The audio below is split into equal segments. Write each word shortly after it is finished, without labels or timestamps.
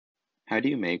How do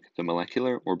you make the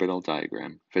molecular orbital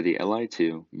diagram for the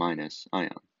Li2 ion?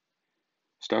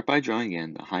 Start by drawing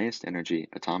in the highest energy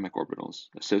atomic orbitals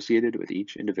associated with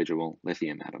each individual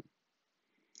lithium atom.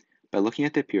 By looking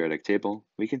at the periodic table,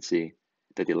 we can see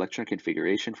that the electron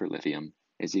configuration for lithium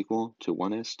is equal to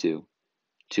 1s2,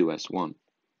 2s1,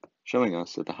 showing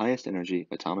us that the highest energy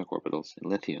atomic orbitals in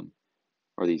lithium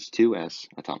are these 2s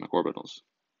atomic orbitals.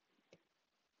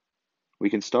 We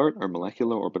can start our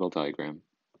molecular orbital diagram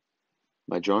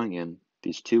by drawing in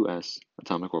these 2s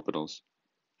atomic orbitals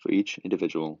for each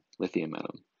individual lithium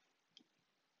atom.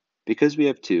 Because we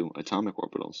have 2 atomic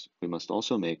orbitals, we must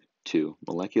also make 2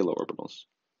 molecular orbitals.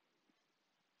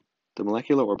 The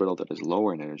molecular orbital that is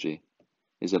lower in energy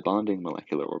is a bonding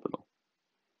molecular orbital,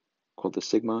 called the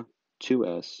sigma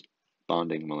 2s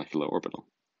bonding molecular orbital,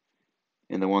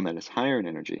 and the one that is higher in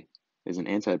energy is an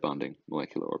antibonding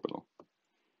molecular orbital,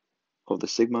 called the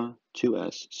sigma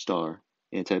 2s star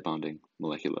antibonding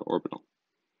molecular orbital.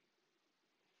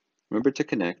 Remember to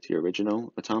connect your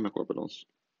original atomic orbitals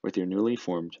with your newly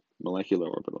formed molecular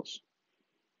orbitals.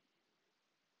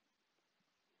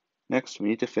 Next, we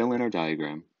need to fill in our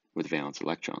diagram with valence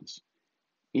electrons.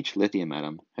 Each lithium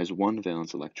atom has 1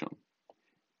 valence electron,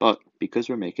 but because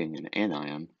we're making an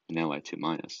anion, an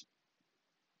Li2-,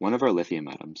 one of our lithium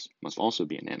atoms must also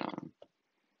be an anion.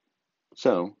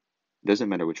 So, it doesn't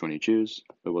matter which one you choose,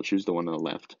 but we'll choose the one on the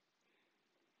left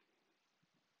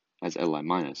as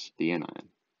Li-, the anion,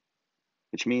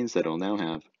 which means that it will now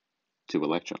have 2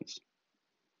 electrons.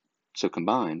 So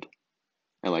combined,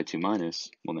 Li2-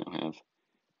 will now have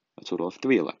a total of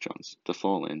 3 electrons to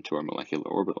fall into our molecular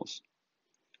orbitals.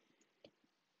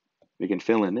 We can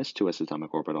fill in this 2s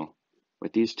atomic orbital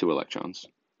with these 2 electrons,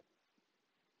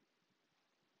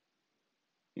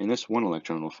 and this 1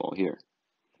 electron will fall here.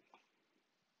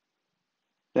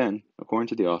 Then, according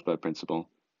to the Aufbau principle,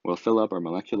 we'll fill up our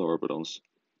molecular orbitals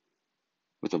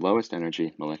with the lowest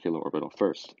energy molecular orbital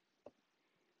first.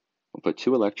 We'll put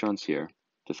 2 electrons here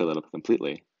to fill it up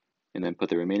completely, and then put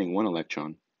the remaining 1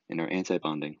 electron in our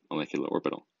antibonding molecular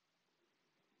orbital.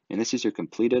 And this is your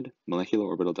completed molecular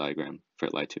orbital diagram for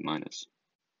Li2-.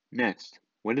 Next,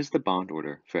 what is the bond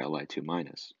order for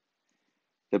Li2-?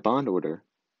 The bond order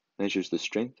measures the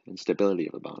strength and stability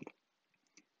of a bond.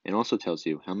 It also tells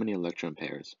you how many electron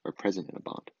pairs are present in a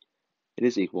bond. It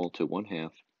is equal to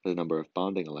 1/2 the number of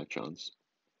bonding electrons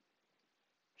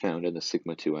found in the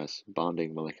sigma 2s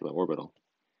bonding molecular orbital,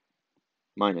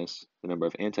 minus the number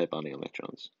of antibonding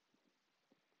electrons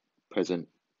present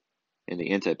in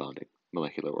the antibonding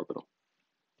molecular orbital.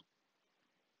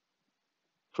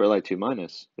 For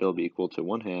Li2-, it will be equal to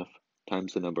 1/2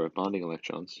 times the number of bonding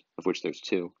electrons, of which there's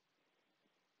 2,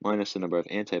 minus the number of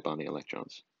antibonding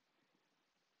electrons,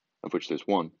 of which there's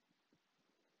 1.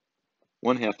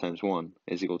 1/2 times 1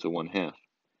 is equal to 1/2,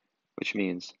 which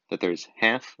means that there's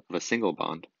half of a single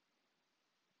bond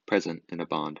present in a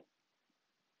bond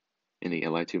in the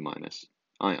Li2-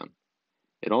 ion.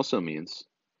 It also means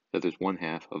that there's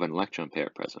 1/2 of an electron pair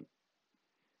present.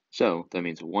 So that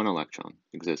means 1 electron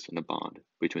exists in a bond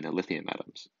between the lithium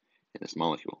atoms in this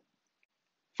molecule.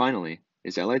 Finally,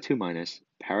 is Li2-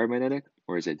 paramagnetic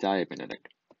or is it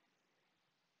diamagnetic?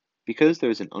 Because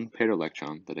there is an unpaired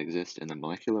electron that exists in the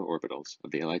molecular orbitals of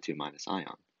the Li2-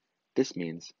 ion, this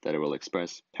means that it will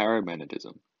express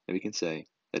paramagnetism, and we can say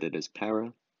that it is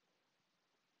paramagnetic,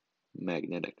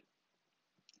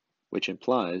 which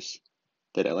implies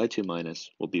that Li2-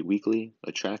 will be weakly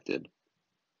attracted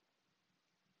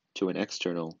to an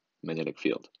external magnetic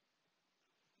field.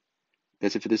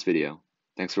 That's it for this video.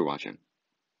 Thanks for watching.